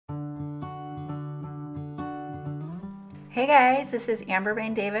Hey guys, this is Amber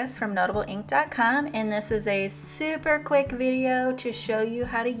Rain Davis from NotableInk.com, and this is a super quick video to show you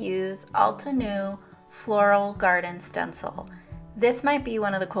how to use Altenew Floral Garden Stencil. This might be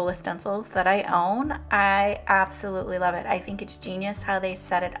one of the coolest stencils that I own. I absolutely love it. I think it's genius how they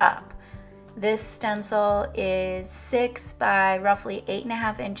set it up. This stencil is 6 by roughly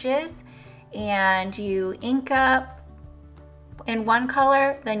 8.5 inches, and you ink up in one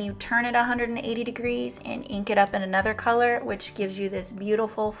color, then you turn it 180 degrees and ink it up in another color, which gives you this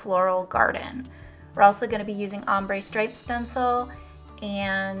beautiful floral garden. We're also going to be using Ombre stripe stencil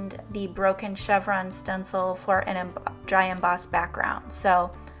and the broken chevron stencil for an dry embossed background.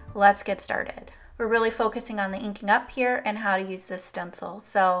 So let's get started. We're really focusing on the inking up here and how to use this stencil.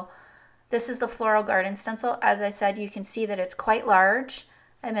 So this is the floral garden stencil. As I said, you can see that it's quite large.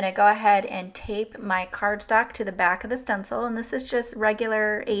 I'm going to go ahead and tape my cardstock to the back of the stencil, and this is just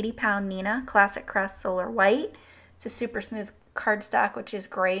regular 80-pound Nina Classic CREST Solar White. It's a super smooth cardstock, which is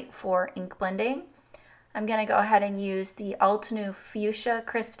great for ink blending. I'm going to go ahead and use the Altenew Fuchsia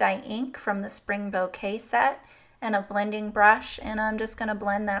Crisp Dye ink from the Spring Bouquet set and a blending brush, and I'm just going to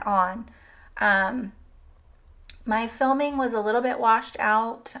blend that on. My filming was a little bit washed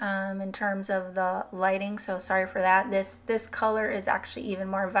out in terms of the lighting, so sorry for that. This color is actually even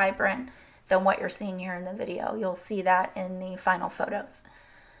more vibrant than what you're seeing here in the video. You'll see that in the final photos.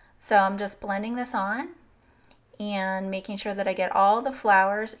 So I'm just blending this on and making sure that I get all the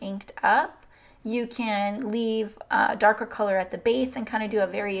flowers inked up. You can leave a darker color at the base and kind of do a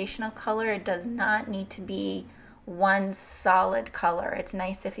variation of color. It does not need to be one solid color. It's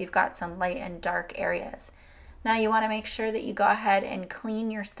nice if you've got some light and dark areas. Now you want to make sure that you go ahead and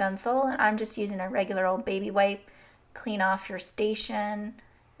clean your stencil, and I'm just using a regular old baby wipe. Clean off your station,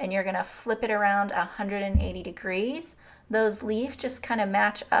 and you're going to flip it around 180 degrees. Those leaves just kind of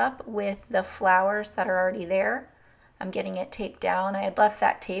match up with the flowers that are already there. I'm getting it taped down. I had left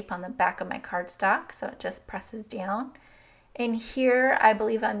that tape on the back of my cardstock, so it just presses down. And here I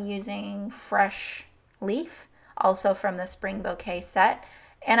believe I'm using Fresh Leaf, also from the Spring Bouquet set.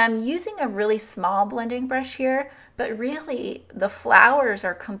 And I'm using a really small blending brush here, but really the flowers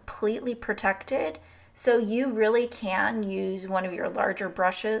are completely protected. So you really can use one of your larger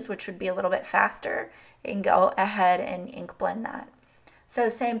brushes, which would be a little bit faster, and go ahead and ink blend that. So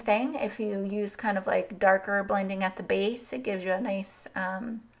same thing, if you use kind of like darker blending at the base, it gives you a nice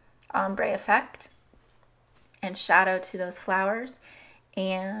ombre effect and shadow to those flowers.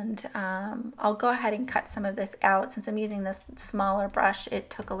 And I'll go ahead and cut some of this out. Since I'm using this smaller brush, it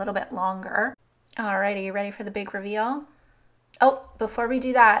took a little bit longer. Alright, are you ready for the big reveal? Oh, before we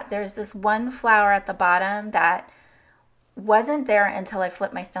do that, there's this one flower at the bottom that wasn't there until I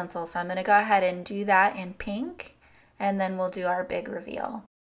flipped my stencil. So I'm going to go ahead and do that in pink, and then we'll do our big reveal.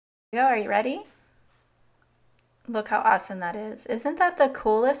 Here we go. Are you ready? Look how awesome that is. Isn't that the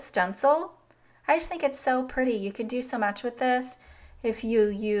coolest stencil? I just think it's so pretty. You could do so much with this. If you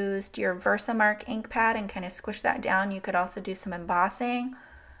used your Versamark ink pad and kind of squish that down, you could also do some embossing.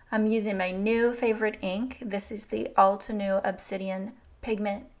 I'm using my new favorite ink. This is the Altenew Obsidian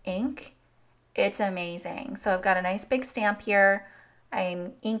Pigment Ink. It's amazing. So I've got a nice big stamp here.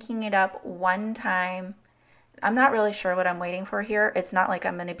 I'm inking it up one time. I'm not really sure what I'm waiting for here. It's not like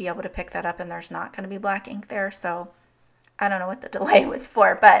I'm going to be able to pick that up and there's not going to be black ink there. So I don't know what the delay was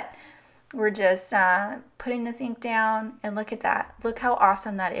for, but we're just putting this ink down, and look at that. Look how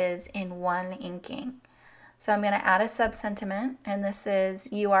awesome that is in one inking. So I'm going to add a sub-sentiment, and this is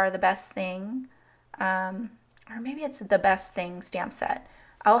 "You Are the Best Thing," or maybe it's "The Best Thing" stamp set.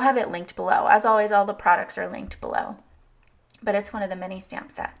 I'll have it linked below. As always, all the products are linked below, but it's one of the many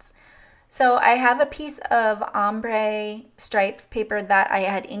stamp sets. So I have a piece of ombre stripes paper that I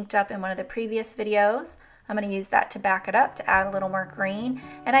had inked up in one of the previous videos. I'm going to use that to back it up to add a little more green.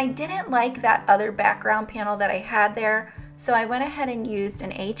 And I didn't like that other background panel that I had there, so I went ahead and used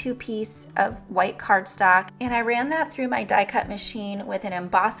an A2 piece of white cardstock, and I ran that through my die cut machine with an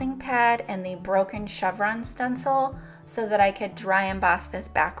embossing pad and the broken chevron stencil so that I could dry emboss this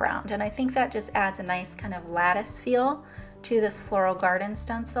background. And I think that just adds a nice kind of lattice feel to this floral garden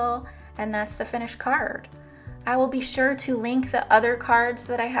stencil, and that's the finished card. I will be sure to link the other cards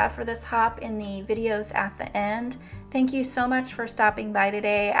that I have for this hop in the videos at the end. Thank you so much for stopping by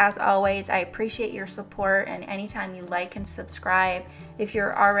today. As always, I appreciate your support, and anytime you like and subscribe. If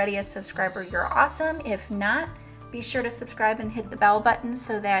you're already a subscriber, you're awesome. If not, be sure to subscribe and hit the bell button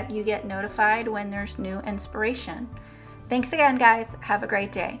so that you get notified when there's new inspiration. Thanks again, guys. Have a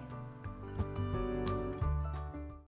great day.